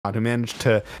who managed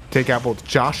to take out both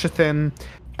Joshathan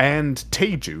and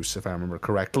Tejuice, if I remember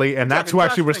correctly, and that's who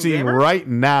actually we're seeing right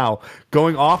now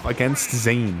going off against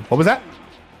Zane. What was that?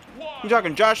 You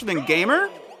talking Joshathan Gamer?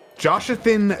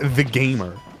 Joshathan the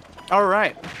Gamer. All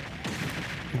right.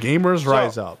 Gamers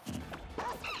rise up.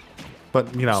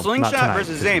 But, you know, SlingShot not tonight,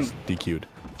 versus Zane. DQ'd.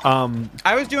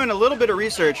 I was doing a little bit of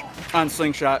research on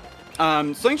SlingShot.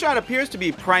 SlingShot appears to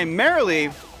be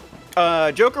primarily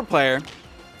a Joker player.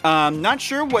 Not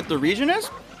sure what the region is,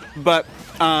 but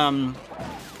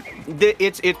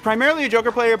it's primarily a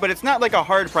Joker player, but it's not like a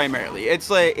hard primarily. It's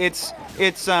like it's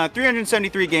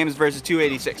 373 games versus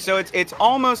 286, so it's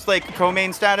almost like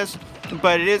co-main status,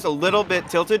 but it is a little bit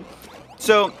tilted.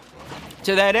 So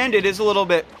to that end, it is a little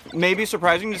bit maybe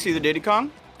surprising to see the Diddy Kong.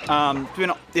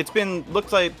 It's been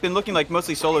looking like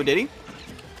mostly solo Diddy.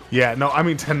 Yeah, no, I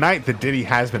mean, tonight the Diddy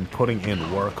has been putting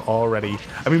in work already.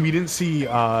 I mean, we didn't see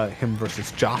him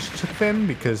versus Joshathan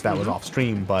because that was off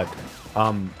stream, but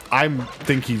I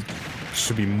think he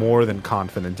should be more than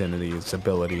confident in his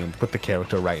ability and with the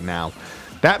character right now.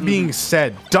 That being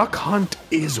said, Duck Hunt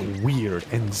is weird,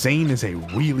 and Zane is a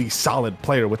really solid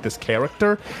player with this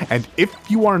character, and if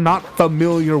you are not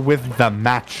familiar with the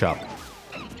matchup,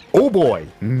 oh boy,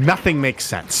 nothing makes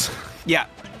sense. Yeah.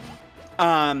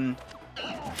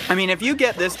 I mean, if you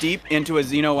get this deep into a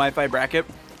XeNOwifi bracket,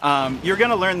 you're going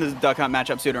to learn the Duck Hunt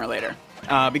matchup sooner or later,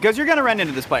 because you're going to run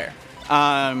into this player.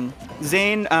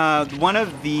 Zane, one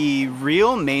of the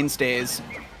real mainstays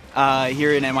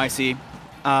here in NYC,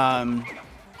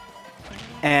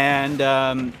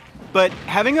 but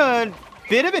having a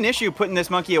bit of an issue putting this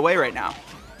monkey away right now.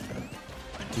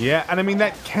 Yeah, and I mean,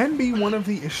 that can be one of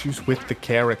the issues with the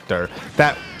character,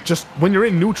 that just when you're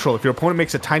in neutral, if your opponent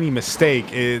makes a tiny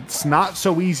mistake, it's not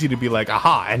so easy to be like,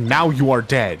 aha, and now you are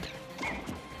dead.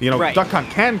 You know, right. Duck Hunt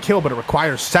can kill, but it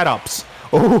requires setups.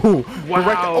 Oh, wow.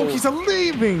 Right, oh, he's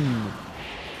leaving.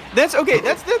 That's okay.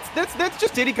 That's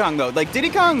just Diddy Kong though. Like Diddy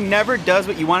Kong never does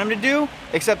what you want him to do,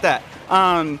 except that.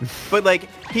 But like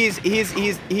he's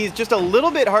just a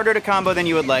little bit harder to combo than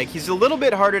you would like. He's a little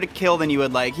bit harder to kill than you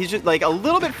would like. He's just like a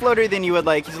little bit floater than you would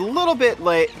like. He's a little bit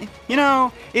like, you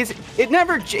know,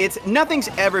 nothing's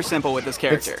ever simple with this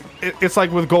character. It's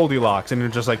like with Goldilocks, and you're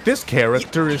just like, this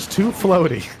character is too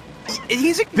floaty.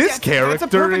 This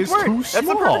character is too small. That's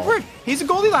the perfect word. He's a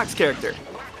Goldilocks character.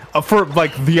 For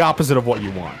like the opposite of what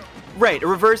you want. Right, a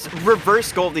reverse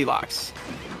Goldilocks.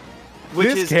 Which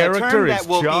is a term that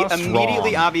will be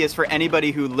immediately obvious for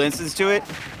anybody who listens to it.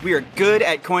 We are good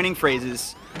at coining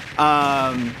phrases.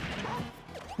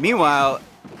 Meanwhile,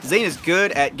 Zane is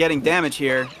good at getting damage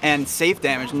here, and safe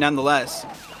damage nonetheless.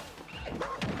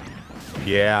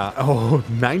 Yeah, oh,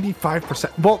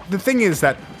 95%. Well, the thing is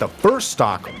that the first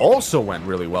stock also went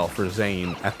really well for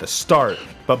Zane at the start,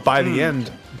 but by the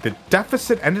end, the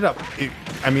deficit ended up, it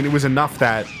was enough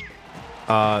that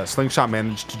SlingShot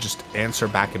managed to just answer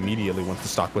back immediately once the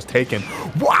stock was taken.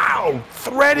 Wow!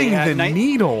 Threading the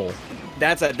needle!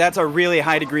 That's a really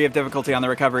high degree of difficulty on the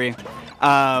recovery.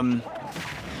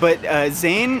 But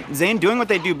Zane doing what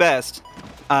they do best.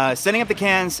 Setting up the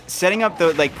cans, setting up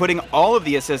putting all of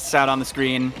the assists out on the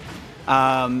screen.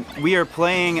 We are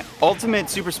playing Ultimate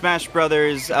Super Smash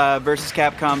Brothers versus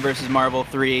Capcom versus Marvel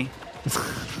 3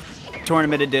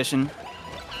 Tournament Edition.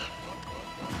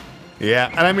 Yeah,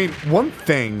 and I mean, one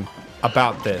thing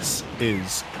about this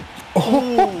is...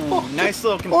 Oh, nice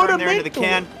little confirm there into the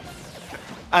can.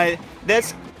 I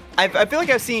feel like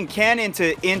I've seen can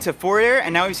into forward air,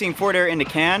 and now we've seen forward air into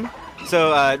can.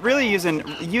 So really using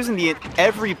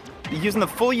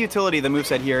the full utility of the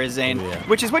moveset here is Zane,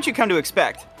 which is what you come to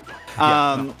expect.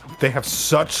 They have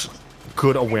such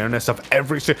good awareness of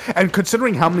every, and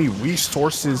considering how many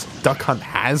resources Duck Hunt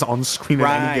has on screen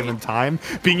at any given time,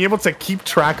 being able to keep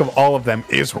track of all of them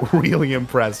is really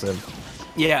impressive.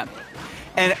 Yeah,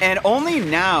 and only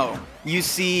now you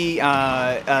see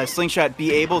SlingShot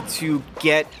be able to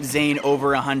get Zane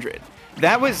over 100.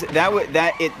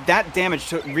 That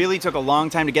damage really took a long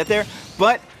time to get there,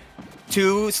 but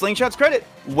to SlingShot's credit,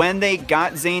 when they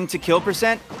got Zane to kill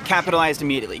percent, capitalized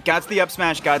immediately. Got to the up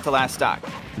smash, got to last stock.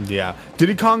 Yeah,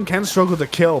 Diddy Kong can struggle to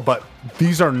kill, but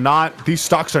these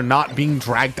stocks are not being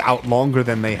dragged out longer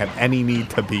than they have any need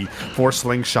to be for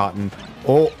SlingShot. And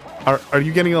are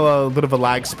you getting a bit of a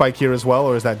lag spike here as well,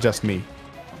 or is that just me?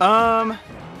 I'm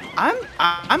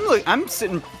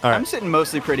sitting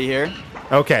mostly pretty here.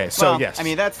 Okay, so yes. I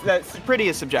mean that's pretty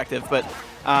is subjective, but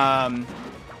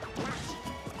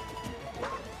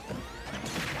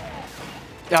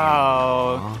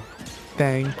oh,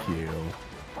 thank you.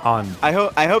 I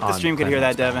hope the stream could hear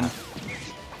that, Devin.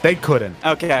 They couldn't.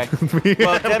 Okay.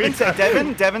 Well,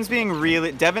 Devin's being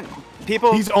really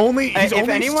people. He's only. If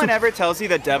anyone ever tells you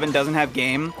that Devin doesn't have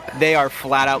game, they are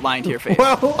flat out lying to your face.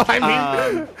 Well,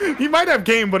 I mean, he might have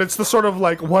game, but it's the sort of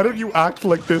like, why don't you act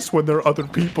like this when there are other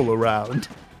people around?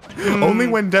 Only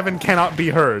when Devin cannot be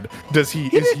heard is he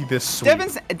this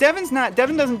sweet. Devin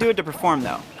doesn't do it to perform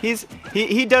though.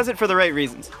 He does it for the right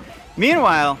reasons.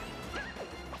 Meanwhile,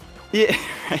 yeah.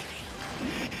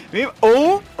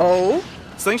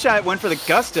 SlingShot went for the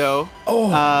gusto.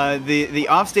 The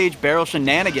offstage barrel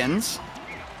shenanigans.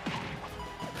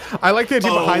 I like the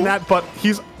idea behind that, but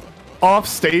he's off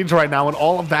stage right now, and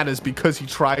all of that is because he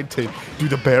tried to do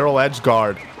the barrel edge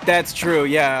guard. That's true,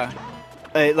 yeah.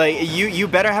 Like you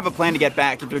better have a plan to get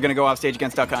back if you're gonna go off stage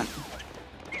against Duck Hunt.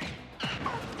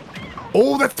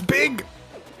 Oh, that's big.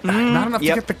 Not enough to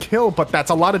get the kill, but that's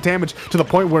a lot of damage to the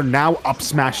point where now up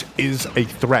smash is a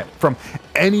threat from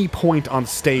any point on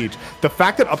stage. The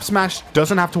fact that up smash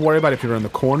doesn't have to worry about if you're in the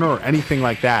corner or anything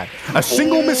like that. A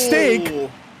single mistake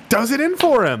does it in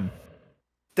for him.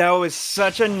 That was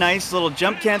such a nice little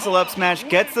jump cancel up smash.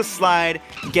 Gets the slide.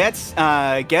 Gets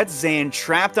Zane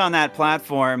trapped on that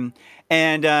platform,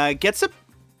 and gets a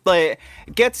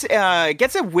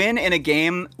win in a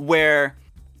game where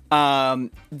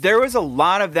there was a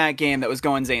lot of that game that was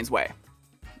going Zane's way.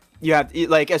 You have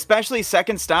especially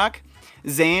second stock.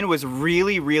 Zane was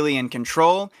really in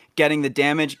control, getting the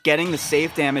damage, getting the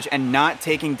safe damage, and not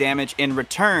taking damage in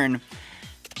return.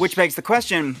 Which begs the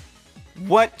question: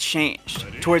 what changed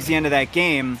towards the end of that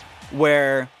game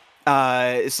where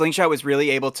SlingShot was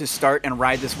really able to start and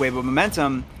ride this wave of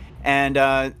momentum and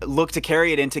look to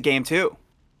carry it into game 2?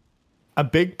 A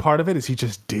big part of it is he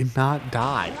just did not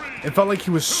die. It felt like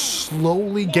he was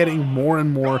slowly getting more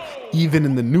and more even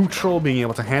in the neutral, being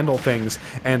able to handle things.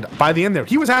 And by the end there,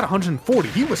 he was at 140.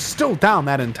 He was still down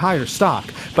that entire stock.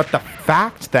 But the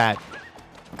fact that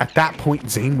at that point,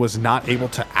 Zane was not able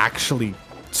to actually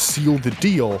seal the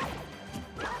deal.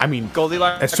 I mean,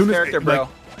 Goldilocks as soon as character, bro.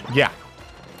 Yeah.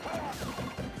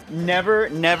 Never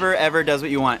ever does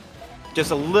what you want.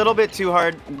 Just a little bit too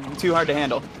hard to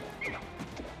handle.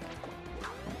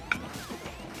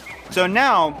 So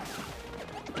now,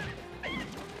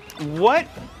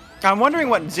 I'm wondering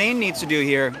what Zane needs to do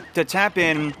here to tap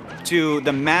in to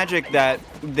the magic that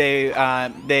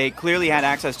they clearly had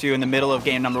access to in the middle of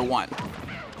game number 1,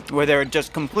 where they were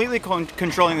just completely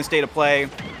controlling the state of play,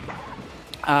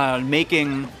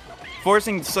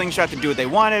 forcing SlingShot to do what they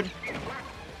wanted.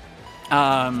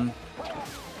 I'm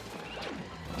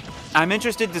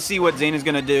interested to see what Zane is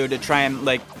gonna do to try and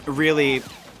really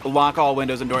lock all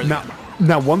windows and doors.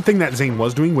 Now, one thing that Zane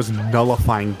was doing was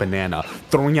nullifying Banana,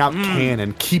 throwing out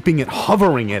Cannon, keeping it,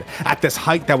 hovering it at this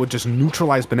height that would just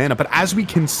neutralize Banana. But as we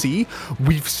can see,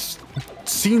 we've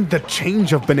seen the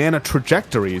change of Banana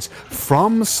trajectories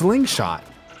from SlingShot.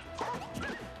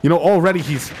 You know, already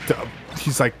he's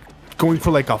like going for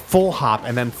like a full hop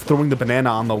and then throwing the Banana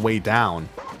on the way down.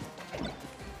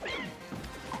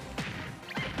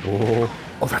 Oh,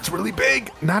 that's really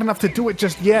big. Not enough to do it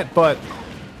just yet, but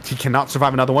he cannot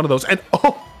survive another one of those. And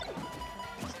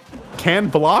Can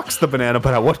blocks the Banana,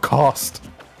 but at what cost?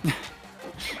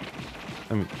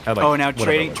 I mean, now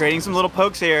trading some little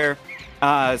pokes here.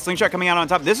 SlingShot coming out on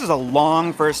top. This is a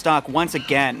long first stock once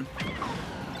again,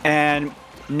 and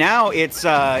now it's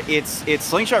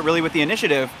SlingShot really with the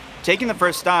initiative, taking the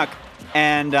first stock,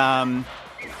 and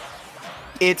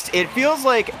it feels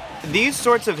like these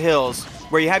sorts of hills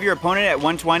where you have your opponent at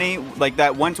 120, like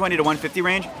that 120 to 150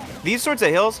 range. These sorts of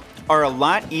hills are a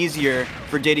lot easier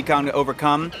for Diddy Kong to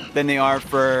overcome than they are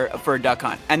for Duck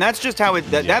Hunt, and that's just how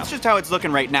that's just how it's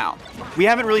looking right now. We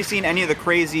haven't really seen any of the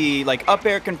crazy up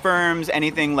air confirms,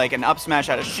 anything like an up smash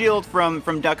out of shield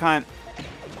from Duck Hunt.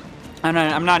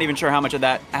 I'm not even sure how much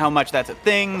that's a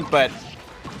thing, but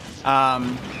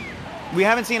we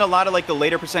haven't seen a lot of the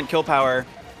later percent kill power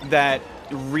that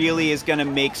really is gonna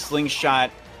make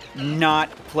SlingShot not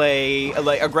play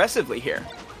aggressively here.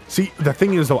 See, the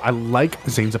thing is, though, I like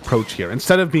Zane's approach here.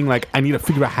 Instead of being like, I need to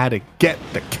figure out how to get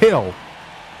the kill,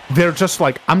 they're just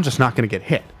like, I'm just not going to get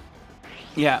hit.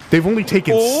 Yeah. They've only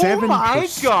taken 7%. Oh my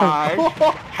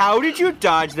god. How did you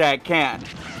dodge that can?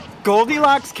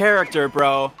 Goldilocks character,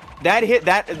 bro. That hit,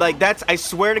 that's, I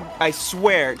swear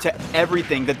to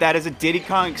everything that is a Diddy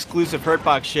Kong exclusive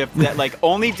hurtbox shift that,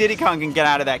 only Diddy Kong can get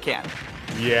out of that can.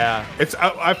 Yeah.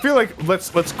 I feel like,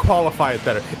 let's qualify it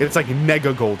better. It's like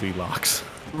Nega Goldilocks.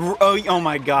 Oh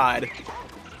my god.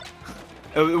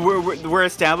 We're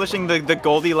establishing the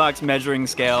Goldilocks measuring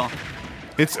scale.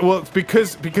 It's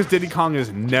because Diddy Kong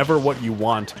is never what you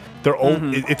want.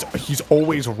 He's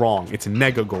always wrong. It's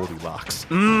Nega Goldilocks.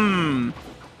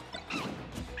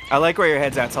 I like where your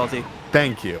head's at, Salty.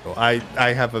 Thank you. I'm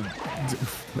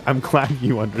glad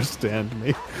you understand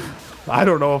me. I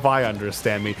don't know if I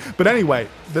understand me. But anyway,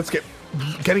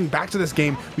 getting back to this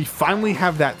game. We finally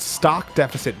have that stock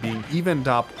deficit being evened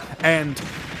up, and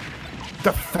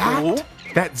the fact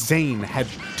that Zane had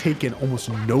taken almost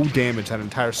no damage that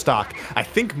entire stock, I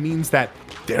think means that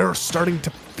they're starting to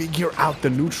figure out the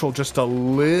neutral just a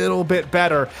little bit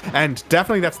better, and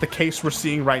definitely that's the case we're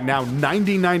seeing right now.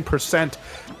 99%.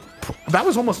 That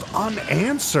was almost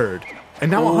unanswered,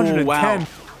 and now 110. Wow.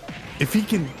 If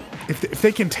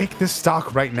they can take this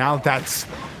stock right now, that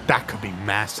could be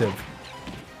massive.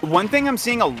 One thing I'm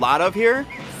seeing a lot of here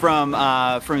from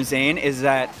Zane is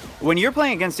that when you're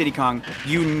playing against Diddy Kong,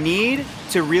 you need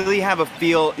to really have a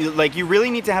feel, like you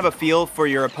really need to have a feel for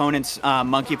your opponent's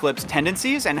monkey flips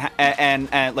tendencies and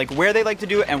like where they like to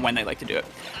do it and when they like to do it.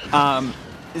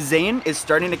 Zane is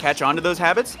starting to catch on to those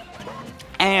habits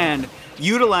and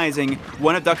utilizing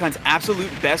one of Duck Hunt's absolute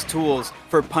best tools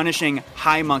for punishing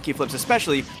high monkey flips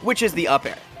especially, which is the up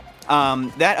air.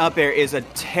 That up air is a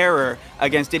terror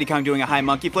against Diddy Kong doing a high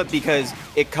monkey flip because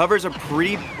it covers a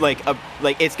pretty,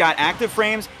 it's got active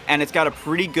frames and it's got a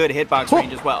pretty good hitbox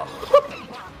range as well.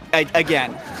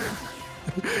 Again.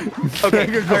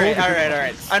 Okay, all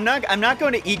right. I'm not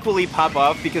going to equally pop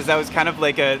off because that was kind of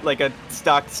like a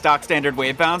stock standard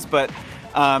wave bounce, but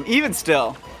even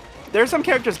still, there are some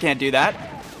characters can't do that.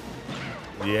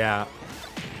 Yeah.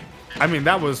 I mean,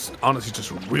 that was honestly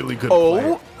just really good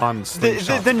play on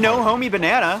SlingShot. The no homie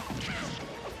banana.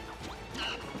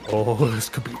 Oh, this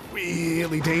could be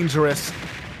really dangerous.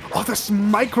 Oh, this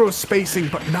micro spacing,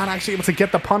 but not actually able to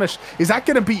get the punish. Is that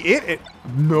going to be it?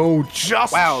 No,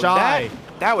 just shy.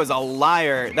 That was a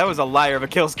liar. That was a liar of a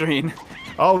kill screen.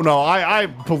 Oh, no, I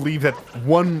believe that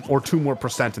 1 or 2 more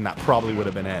 % and that probably would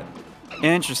have been it.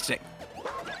 Interesting.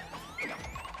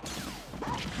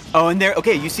 Oh, and there,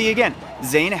 okay, you see again,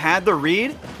 Zane had the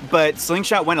read, but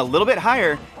SlingShot went a little bit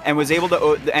higher and was able to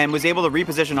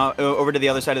reposition over to the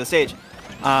other side of the stage.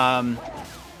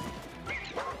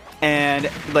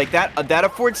 And like that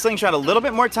affords SlingShot a little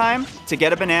bit more time to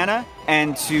get a banana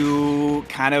and to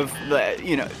kind of,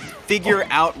 figure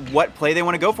out what play they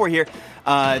want to go for here.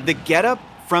 The get up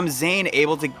from Zane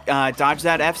able to dodge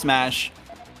that F smash,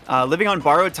 living on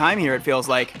borrowed time here, it feels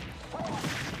like.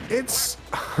 It's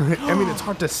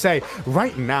hard to say.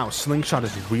 Right now, SlingShot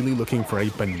is really looking for a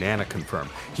banana confirm.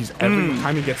 Every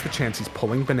time he gets the chance, he's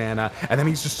pulling banana, and then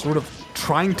he's just sort of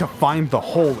trying to find the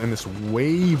hole in this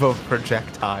wave of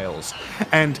projectiles.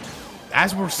 And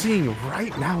as we're seeing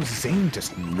right now, Zane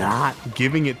just not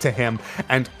giving it to him,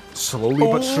 and slowly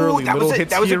but surely, little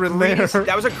hits here and there.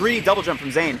 That was a greedy double jump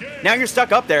from Zane. Now you're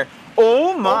stuck up there.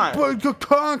 Oh my! Oh,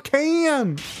 but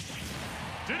can.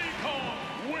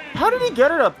 How did he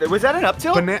get it up there? Was that an up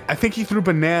tilt? I think he threw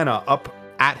banana up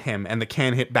at him, and the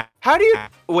can hit back. How do you?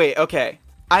 Wait, okay.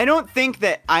 I don't think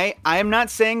that I'm not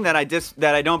saying that I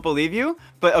don't believe you,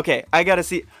 but okay, I gotta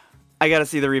see the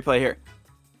replay here.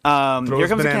 Here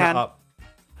comes the can. Up.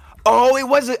 Oh, it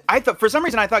was. For some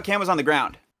reason I thought Can was on the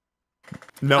ground.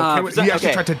 No, he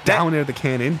actually tried to down air the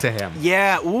can into him.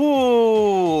 Yeah.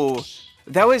 Ooh,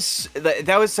 that was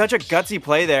such a gutsy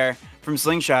play there from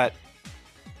SlingShot.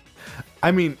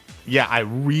 I mean, yeah, I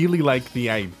really like the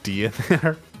idea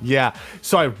there. Yeah,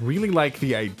 so I really like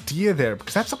the idea there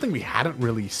because that's something we hadn't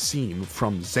really seen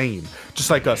from Zane. Just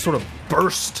like a sort of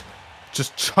burst,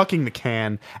 just chucking the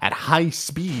can at high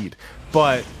speed.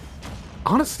 But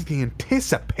honestly, the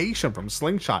anticipation from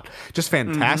SlingShot, just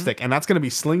fantastic. And that's going to be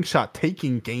SlingShot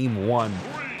taking game 1.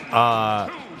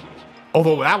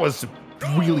 Although that was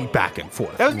really back and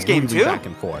forth. That was game 2? Back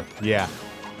and forth, yeah.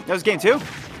 That was game 2?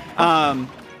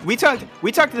 We talked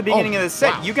at the beginning of the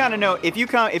set. Wow. You gotta know if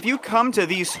you come to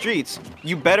these streets,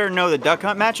 you better know the Duck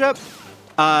Hunt matchup.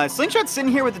 SlingShot's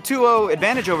sitting here with the 2-0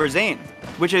 advantage over Zane,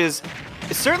 which is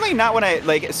certainly not what I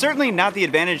like. Certainly not the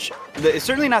advantage.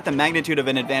 Certainly not the magnitude of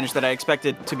an advantage that I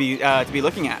expected to be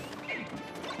looking at.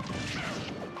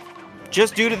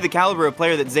 Just due to the caliber of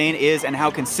player that Zane is and how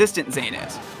consistent Zane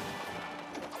is.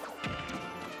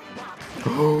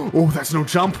 Oh, that's no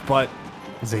jump, but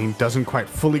Zane doesn't quite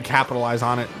fully capitalize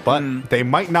on it, but they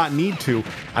might not need to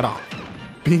at all.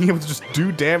 Being able to just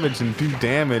do damage,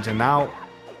 and now,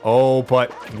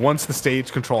 but once the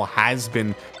stage control has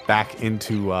been back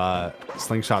into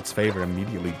SlingShot's favor,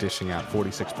 immediately dishing out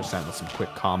 46% with some quick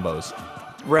combos.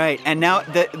 Right, and now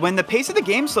when the pace of the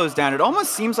game slows down, it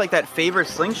almost seems like that favors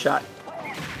SlingShot.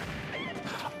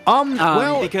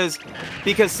 Because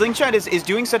SlingShot is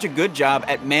doing such a good job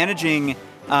at managing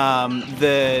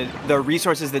the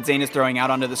resources that Zane is throwing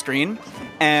out onto the screen,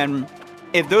 and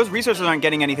if those resources aren't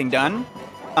getting anything done,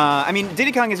 I mean,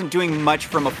 Diddy Kong isn't doing much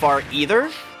from afar either,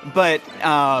 but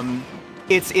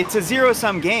it's a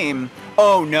zero-sum game.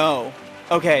 Oh no.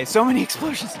 Okay, so many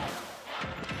explosions.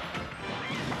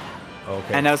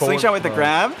 Okay. And now SlingShot with the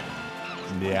grab.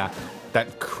 Yeah.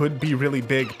 That could be really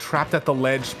big. Trapped at the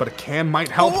ledge, but a can might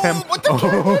help him. What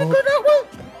the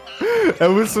It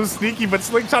was so sneaky, but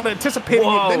SlingShot anticipating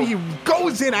it. Then he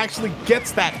goes in, actually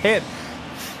gets that hit.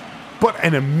 But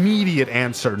an immediate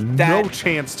answer. No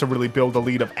chance to really build a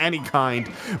lead of any kind.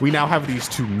 We now have these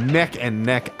two neck and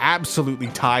neck, absolutely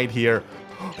tied here.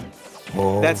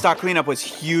 Oh. That stock cleanup was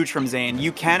huge from Zane.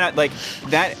 You cannot, like,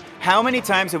 that. How many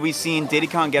times have we seen Diddy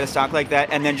Kong get a stock like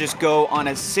that and then just go on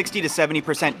a 60 to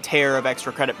 70% tear of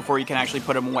extra credit before you can actually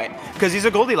put him away? Because he's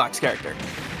a Goldilocks character.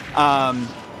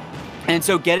 And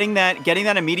so getting that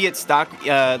immediate stock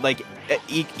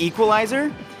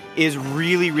equalizer is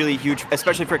really, really huge,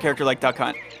 especially for a character like Duck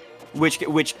Hunt, which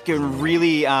can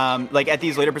really like at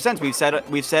these later percents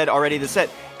we've said already the set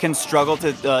can struggle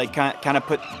to kind of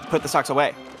put the stocks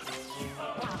away.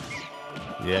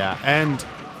 Yeah, and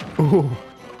ooh,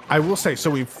 I will say, so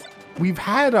we've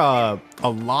had a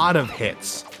lot of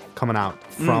hits coming out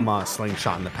from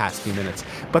SlingShot in the past few minutes,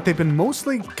 but they've been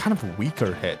mostly kind of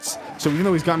weaker hits. So even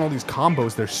though he's gotten all these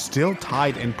combos, they're still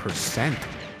tied in percent.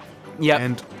 Yeah.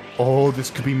 And oh, this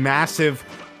could be massive.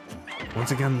 Once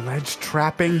again, ledge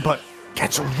trapping, but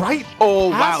gets right. Oh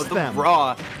wow, them.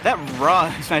 that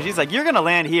raw smash. He's like, you're gonna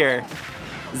land here.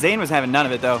 Zane was having none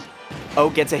of it though. Oh,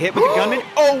 gets a hit with the gunman.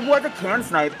 Oh, what a can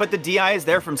snipe! But the DI is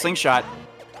there from SlingShot.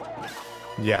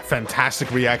 Yeah, fantastic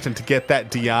reaction to get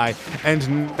that DI.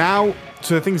 And now,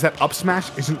 so the things that up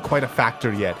smash isn't quite a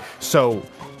factor yet. So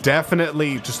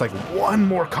definitely just like one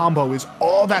more combo is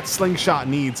all that SlingShot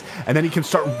needs. And then he can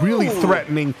start really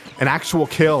threatening an actual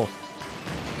kill.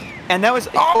 And that was,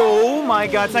 oh my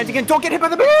god, sniped again. Don't get hit by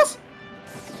the barrels!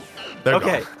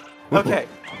 Okay, okay,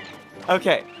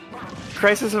 okay.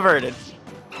 Crisis averted.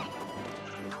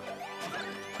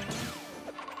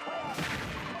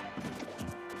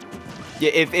 Yeah,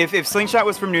 if SlingShot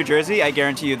was from New Jersey, I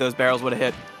guarantee you those barrels would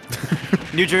have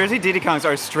hit. New Jersey Diddy Kongs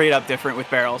are straight up different with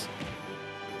barrels.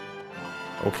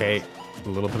 Okay, a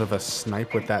little bit of a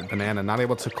snipe with that banana. Not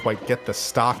able to quite get the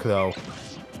stock though.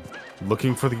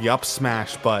 Looking for the up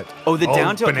smash, but oh, the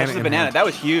down tilt catches the banana. That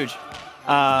was huge.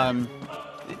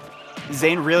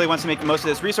 Zane really wants to make the most of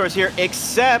this resource here,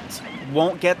 except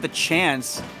won't get the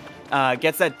chance.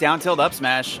 Gets that down tilt up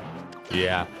smash.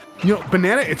 Yeah. You know,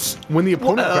 banana, it's when the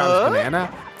opponent grabs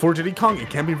banana, for Diddy Kong,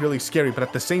 it can be really scary, but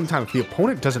at the same time, if the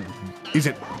opponent isn't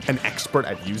an expert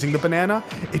at using the banana,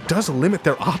 it does limit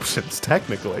their options,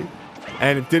 technically.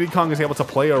 And if Diddy Kong is able to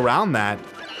play around that,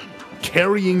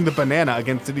 carrying the banana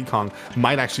against Diddy Kong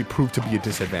might actually prove to be a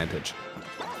disadvantage.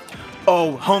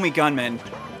 Oh, homie gunman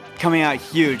coming out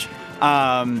huge.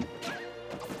 Now,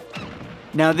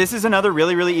 this is another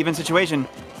really, really even situation.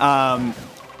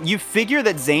 You figure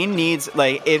that Zane needs,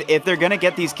 like, if they're going to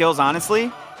get these kills,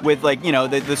 honestly, with, like, you know,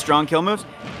 the strong kill moves,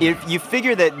 if you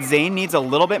figure that Zane needs a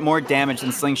little bit more damage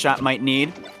than SlingShot might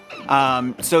need.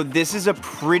 So this is a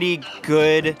pretty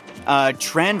good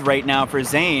trend right now for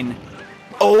Zane.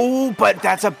 Oh, but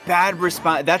that's a bad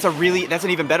response. That's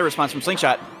an even better response from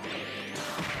SlingShot.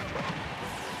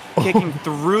 Kicking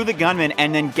through the gunman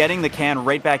and then getting the can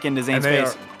right back into Zane's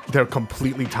face. They're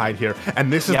completely tied here.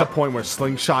 And this is the point where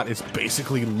SlingShot is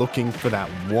basically looking for that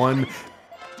one,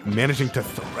 managing to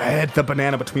thread the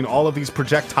banana between all of these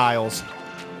projectiles.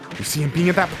 You see him being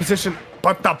in that position,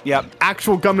 but the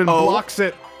actual gunman blocks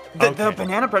it. The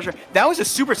banana pressure. That was a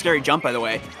super scary jump, by the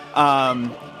way.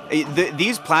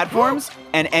 These platforms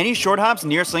and any short hops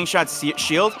near SlingShot's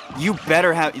shield, you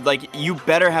better have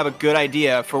a good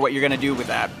idea for what you're gonna do with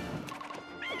that.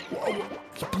 Whoa,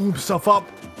 he blew himself up.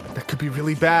 That could be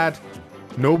really bad.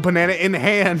 No banana in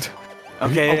hand.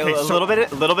 Okay, a little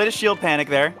bit of shield panic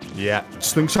there. Yeah,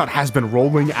 SlingShot has been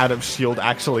rolling out of shield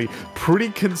actually pretty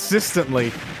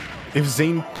consistently. If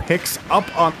Zane picks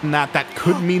up on that, that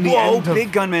could mean the end of...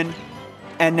 big gunman.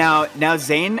 And now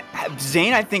Zane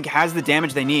I think has the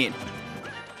damage they need.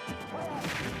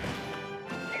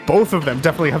 Both of them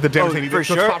definitely have the damage they need. For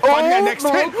sure. Next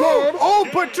hit. Oh,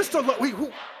 but just a wait.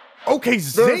 Okay,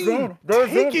 Zane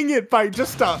taking it by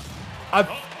just the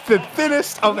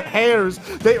thinnest of hairs.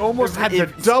 They almost had the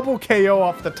double KO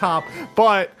off the top,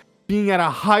 but being at a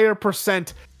higher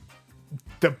percent,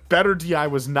 the better DI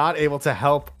was not able to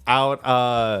help out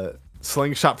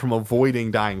SlingShot from avoiding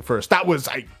dying first. That was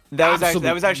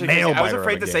actually crazy. I was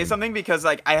afraid to say something because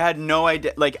like I had no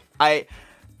idea. Like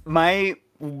my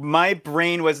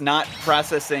brain was not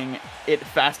processing it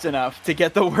fast enough to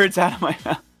get the words out of my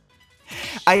mouth.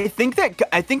 I think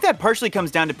that partially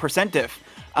comes down to percent diff.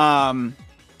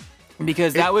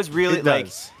 Because that was really like,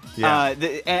 yeah.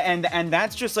 And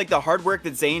that's just like the hard work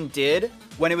that Zane did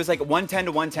when it was like 110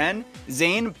 to 110.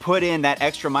 Zane put in that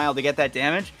extra mile to get that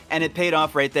damage, and it paid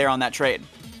off right there on that trade.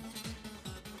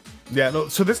 Yeah, no,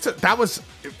 so that was,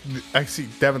 I see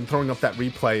Devin throwing up that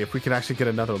replay. If we can actually get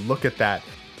another look at that,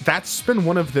 that's been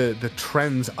one of the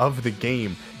trends of the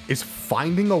game, is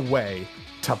finding a way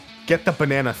to get the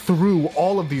banana through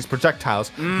all of these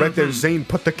projectiles. Right there, Zane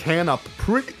put the can up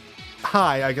pretty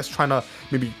high, I guess, trying to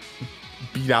maybe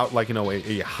beat out, like, you know,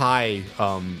 a high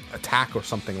attack or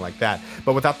something like that.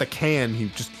 But without the can, he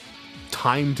just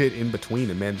timed it in between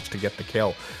and managed to get the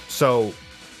kill. So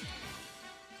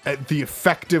the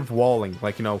effective walling,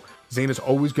 like, you know, Zane is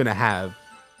always going to have,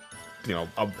 you know,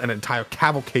 an entire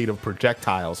cavalcade of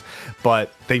projectiles,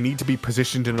 but they need to be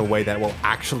positioned in a way that will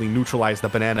actually neutralize the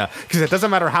banana, because it doesn't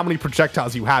matter how many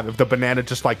projectiles you have if the banana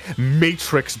just like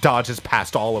matrix dodges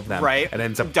past all of them, right? And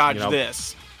ends up dodge, you know,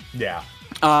 this. Yeah.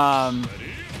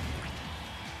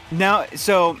 Now,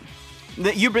 so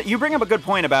you bring up a good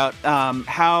point about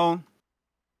how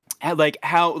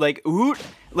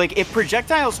if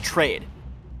projectiles trade.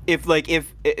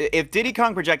 If Diddy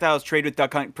Kong projectiles trade with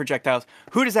Duck Hunt projectiles,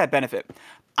 who does that benefit?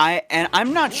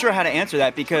 I'm not sure how to answer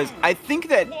that, because I think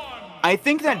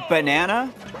that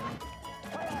banana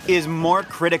is more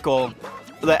critical.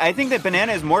 I think that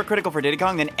banana is more critical for Diddy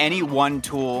Kong than any one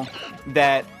tool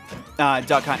that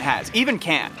Duck Hunt has, even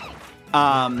can.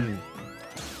 And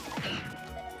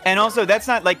also that's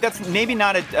maybe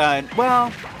not a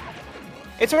well.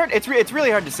 It's hard. It's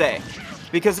really hard to say,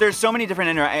 because there's so many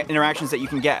different interactions that you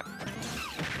can get.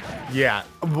 Yeah,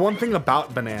 one thing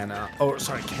about banana,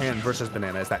 can versus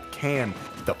banana, is that can,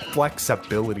 the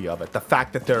flexibility of it, the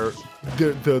fact that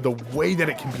the way that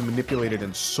it can be manipulated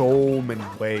in so many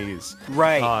ways,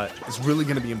 right, is really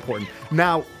going to be important.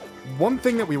 Now, one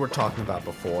thing that we were talking about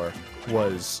before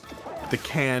was the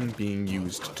can being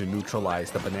used to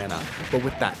neutralize the banana, but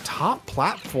with that top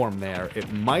platform there,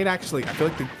 it might actually, I feel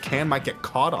like the can might get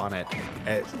caught on it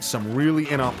at some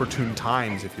really inopportune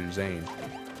times if you're Zane.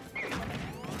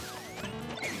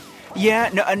 Yeah,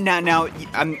 now,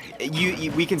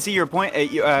 we can see your point.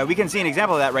 We can see an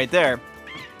example of that right there,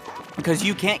 because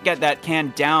you can't get that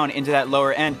can down into that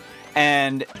lower end,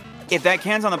 and if that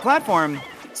can's on the platform,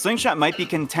 SlingShot might be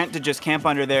content to just camp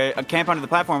under the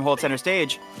platform, hold center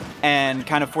stage, and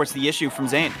kind of force the issue from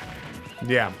Zane.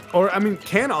 Yeah, or I mean,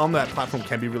 can on that platform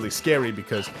can be really scary,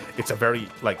 because it's a very,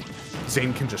 like,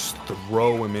 Zane can just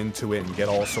throw him into it and get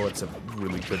all sorts of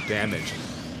really good damage.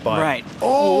 But, right.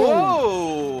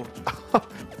 Oh! Whoa!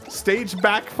 Stage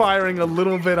backfiring a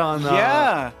little bit on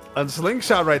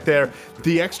SlingShot right there.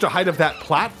 The extra height of that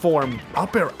platform,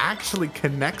 up air actually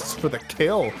connects for the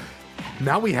kill.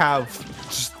 Now we have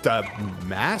just a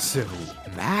massive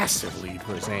lead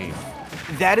for Zane.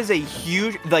 That is a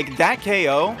huge, like, that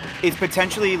KO is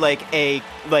potentially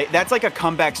that's like a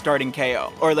comeback starting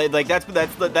KO, or like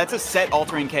that's a set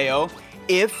altering KO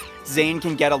if Zane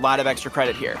can get a lot of extra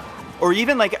credit here, or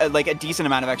even like a decent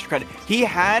amount of extra credit. He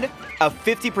had a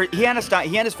 50%. He had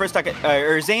his first stock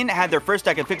or Zane had their first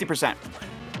stock at 50%.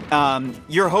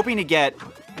 You're hoping to get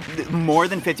more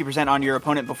than 50% on your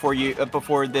opponent before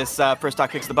this first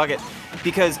stock kicks the bucket,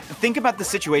 because think about the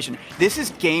situation. This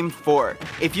is game 4.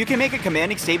 If you can make a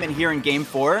commanding statement here in game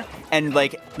 4 and,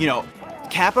 like, you know,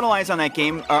 capitalize on that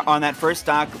game on that first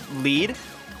stock lead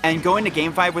and go into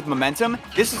game 5 with momentum,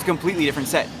 this is a completely different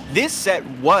set. This set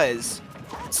was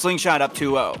SlingShot up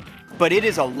 2-0, but it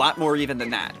is a lot more even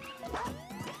than that.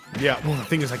 Yeah, well, the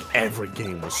thing is, like, every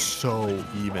game was so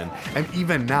even, and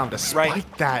even now, despite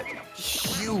that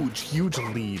huge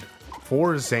lead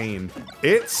for Zane,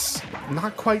 it's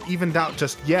not quite evened out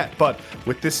just yet, but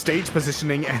with this stage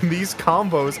positioning and these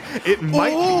combos, it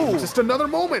might be just another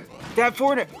moment. That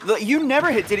forward, you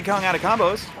never hit Diddy Kong out of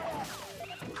combos.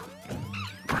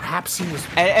 Perhaps he was...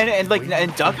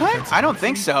 And Duck Hunt? I don't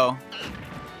think so.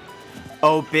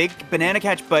 Oh, big banana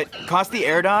catch, but cost the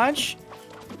air dodge.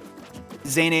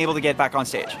 Zane able to get back on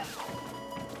stage.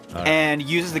 And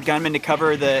uses the gunman to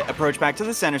cover the approach back to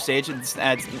the center stage.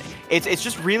 It's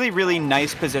just really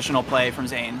nice positional play from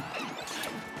Zane.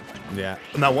 Yeah.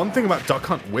 Now, one thing about Duck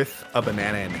Hunt with a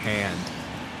banana in hand.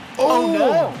 Oh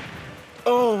no!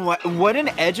 Oh, what an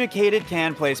educated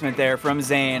can placement there from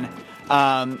Zane.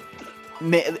 That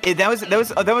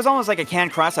was almost like a can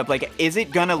cross up. Like, is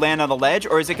it gonna land on the ledge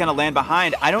or is it gonna land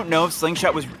behind? I don't know if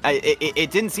SlingShot was.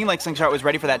 It didn't seem like SlingShot was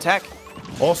ready for that tech.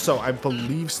 Also, I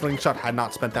believe SlingShot had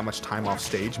not spent that much time off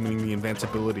stage, meaning the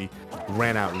invincibility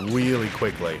ran out really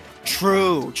quickly.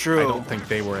 True. I don't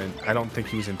think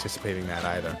he was anticipating that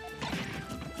either.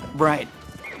 Right.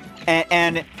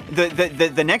 And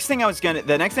the next thing I was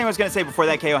gonna say before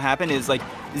that KO happened is like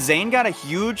Zane got a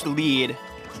huge lead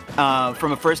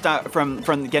from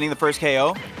getting the first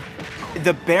KO.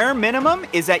 The bare minimum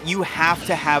is that you have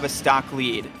to have a stock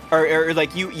lead, or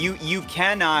like you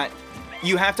cannot.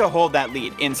 You have to hold that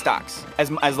lead in stocks as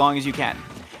long as you can.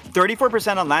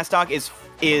 34% on last stock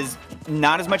is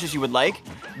not as much as you would like,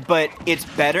 but it's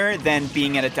better than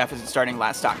being at a deficit starting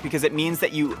last stock because it means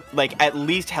that you like at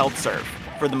least held serve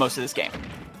for the most of this game.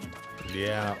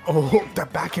 Yeah. Oh,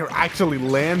 that back air actually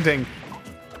landing.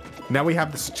 Now we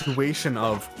have the situation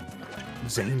of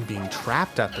Zane being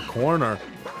trapped at the corner.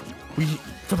 We,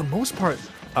 for the most part,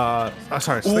 sorry,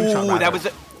 SlingShot. Ooh, that was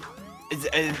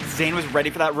Zane was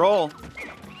ready for that roll.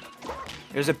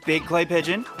 There's a big clay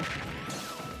pigeon.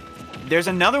 There's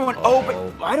another one. Oh, but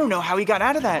I don't know how he got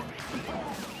out of that.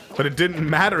 But it didn't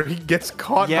matter. He gets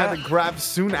caught by the grab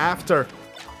soon after.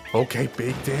 Okay,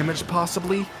 big damage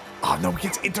possibly. Oh no, he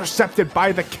gets intercepted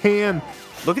by the can.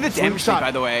 Look at the damage shot,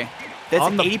 by the way. That's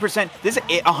 80%. This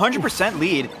is a 100%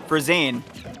 lead for Zane.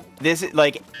 This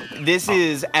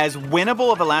is as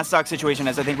winnable of a last stock situation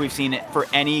as I think we've seen it for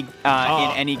any in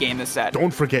any game this set.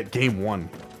 Don't forget, game one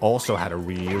also had a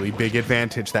really big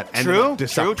advantage that ended up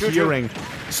disappearing. True.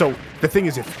 So the thing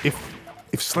is, if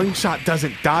SlingShot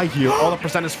doesn't die here, all the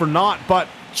percent is for naught. But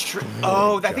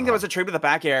I think that was a trade with the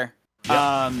back air.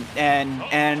 Yep.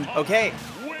 And okay,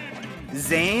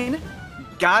 Zane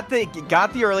got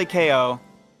the early KO.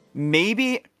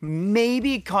 Maybe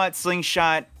caught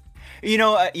SlingShot. You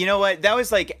know what? That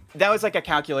was like a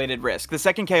calculated risk. The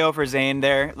second KO for Zane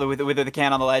there with the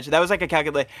can on the ledge. That was like a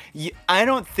calculated. I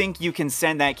don't think you can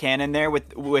send that can in there with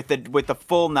the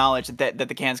full knowledge that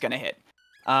the can's gonna hit.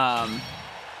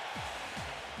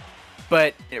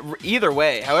 But either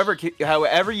way,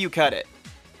 however you cut it,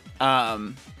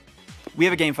 we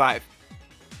have a game 5.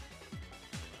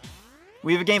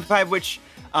 We have a game 5, which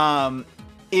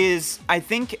is, I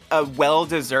think, a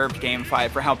well-deserved game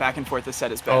 5 for how back and forth this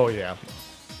set has been. Oh, yeah.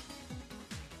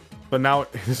 But now,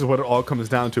 this is what it all comes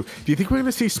down to. Do you think we're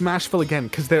going to see Smashville again?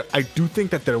 Because I do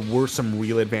think that there were some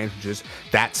real advantages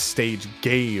that stage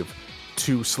gave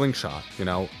to SlingShot, you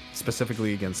know,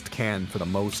 specifically against Can for the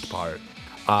most part.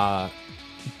 But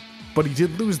he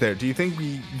did lose there. Do you think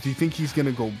he's going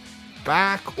to go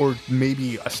back, or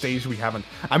maybe a stage we haven't?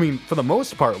 I mean, for the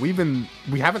most part, we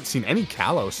haven't seen any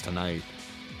Kalos tonight.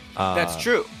 That's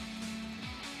true.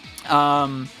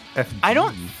 I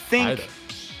don't think. Either.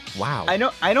 Wow. I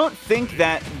don't think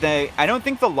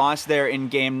the loss there in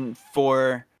game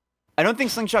 4. I don't think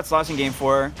SlingShot's loss in game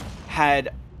 4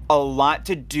 had a lot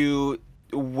to do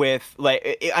with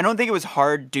I don't think it was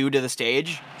hard due to the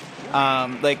stage. But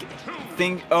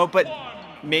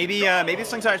maybe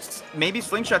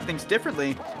SlingShot thinks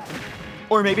differently,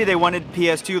 or maybe they wanted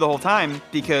PS2 the whole time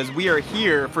because we are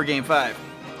here for game 5.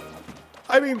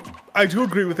 I mean, I do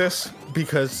agree with this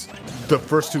because the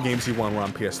first 2 games he won were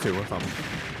on PS2, if I'm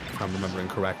remembering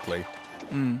correctly.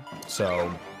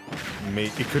 So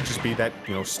it could just be that,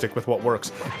 you know, stick with what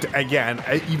works. Again,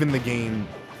 even the game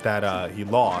that he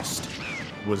lost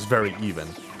was very even.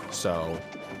 So.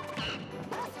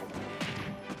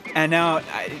 And now,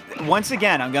 once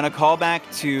again, I'm gonna call back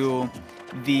to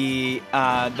the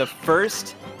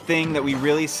first thing that we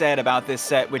really said about this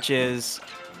set, which is.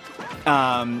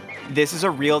 This is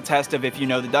a real test of if you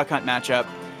know the Duck Hunt matchup.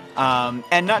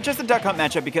 And not just the Duck Hunt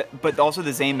matchup, but also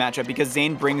the Zane matchup, because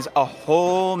Zane brings a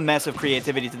whole mess of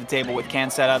creativity to the table with can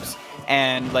setups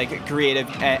and like creative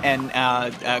and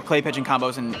clay pigeon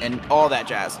combos and all that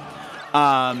jazz.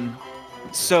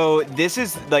 So this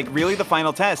is like really the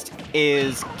final test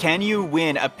is, can you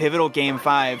win a pivotal game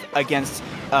 5 against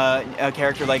a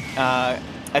character like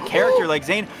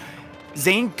Zane?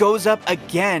 Zane goes up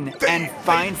again and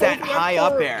finds that high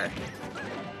up air.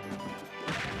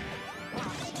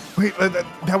 Wait,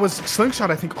 that was SlingShot,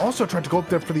 I think, also tried to go up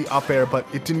there for the up air, but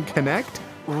it didn't connect.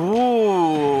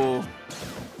 Ooh.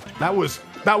 That was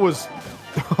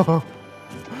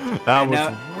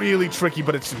really tricky,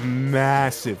 but it's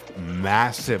massive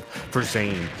for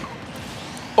Zane.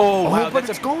 Oh, wow, but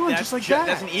it's gone just like that.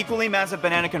 That's an equally massive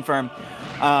banana confirm.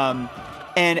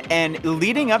 And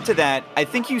leading up to that, I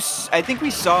think we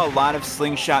saw a lot of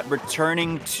SlingShot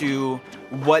returning to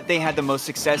what they had the most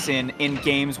success in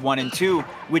games 1 and 2,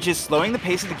 which is slowing the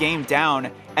pace of the game down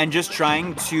and just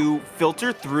trying to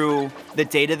filter through the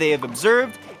data they have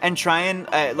observed and try and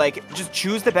just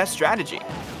choose the best strategy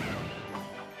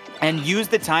and use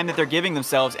the time that they're giving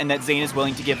themselves and that Zane is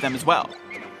willing to give them as well.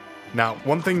 Now,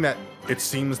 one thing that it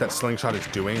seems that SlingShot is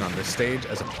doing on this stage,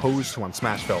 as opposed to on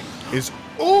Smashville, is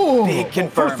big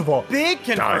confirm. First of all, big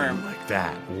confirm like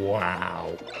that.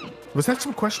 Wow. Was that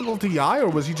some questionable DI, or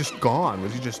was he just gone?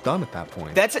 Was he just done at that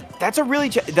point? That's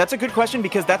a good question,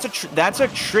 because that's a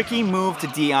tricky move to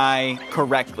DI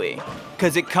correctly,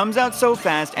 because it comes out so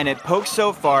fast and it pokes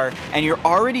so far, and you're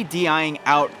already DIing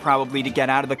out probably to get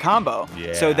out of the combo.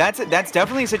 Yeah. So that's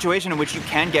definitely a situation in which you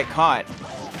can get caught.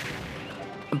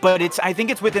 But I think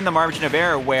it's within the margin of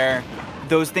error where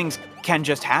those things can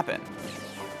just happen.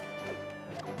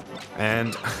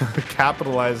 And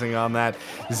capitalizing on that,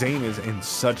 Zane is in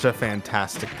such a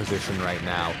fantastic position right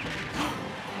now.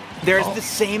 There's the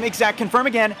same exact confirm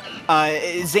again.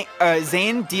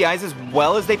 Zane DIs as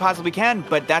well as they possibly can,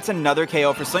 but that's another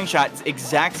KO for SlingShot. It's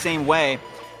exact same way.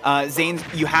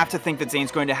 You have to think that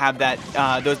Zane's going to have that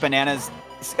those bananas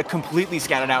completely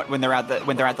scattered out when they're at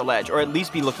the ledge, or at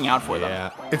least be looking out for them.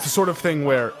 Yeah, it's the sort of thing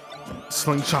where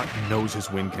SlingShot knows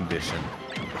his win condition.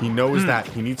 He knows that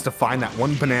he needs to find that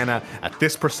one banana at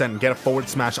this percent and get a forward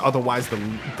smash, otherwise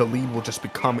the lead will just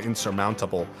become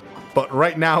insurmountable. But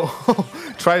right now,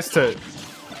 tries to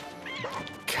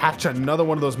catch another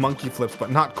one of those monkey flips,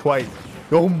 but not quite.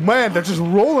 Oh man, they're just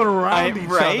rolling around each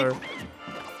other.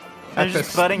 They're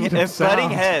just butting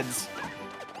heads.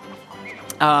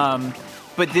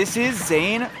 But this is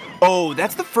Zane. Oh,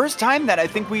 that's the first time that I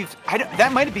think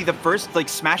that might be the first like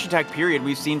smash attack period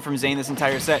we've seen from Zane this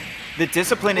entire set. The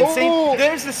discipline insane.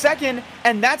 There's the second,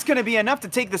 and that's going to be enough to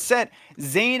take the set.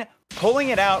 Zane pulling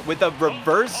it out with a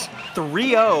reverse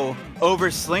 3-0 over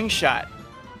SlingShot.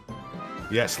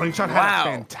 Yeah, SlingShot had a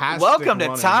fantastic Welcome to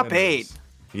run top in 8.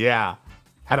 Yeah,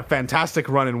 had a fantastic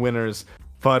run in winners,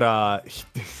 but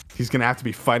he's going to have to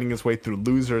be fighting his way through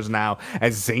losers now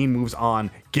as Zane moves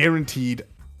on, guaranteed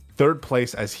third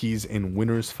place as he's in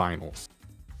winners finals.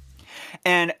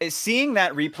 And seeing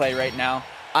that replay right now,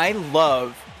 I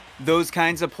love those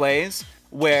kinds of plays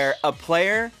where a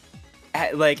player,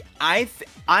 like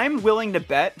I'm willing to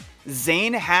bet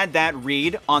Zane had that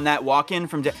read on that walk-in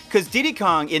from, because Diddy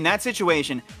Kong in that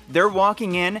situation, they're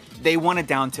walking in, they want a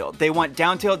down tilt, they want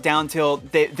down tilt,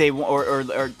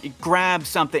 or grab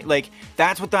something, like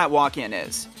that's what that walk-in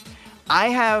is.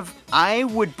 I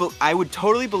would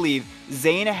totally believe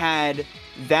Zane had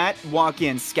that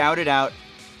walk-in scouted out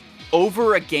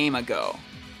over a game ago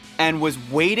and was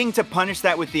waiting to punish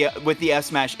that with the F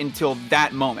smash until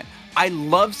that moment. I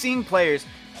love seeing players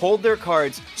hold their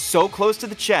cards so close to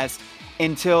the chest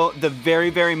until the very,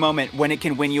 very moment when it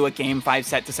can win you a Game 5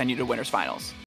 set to send you to winners finals.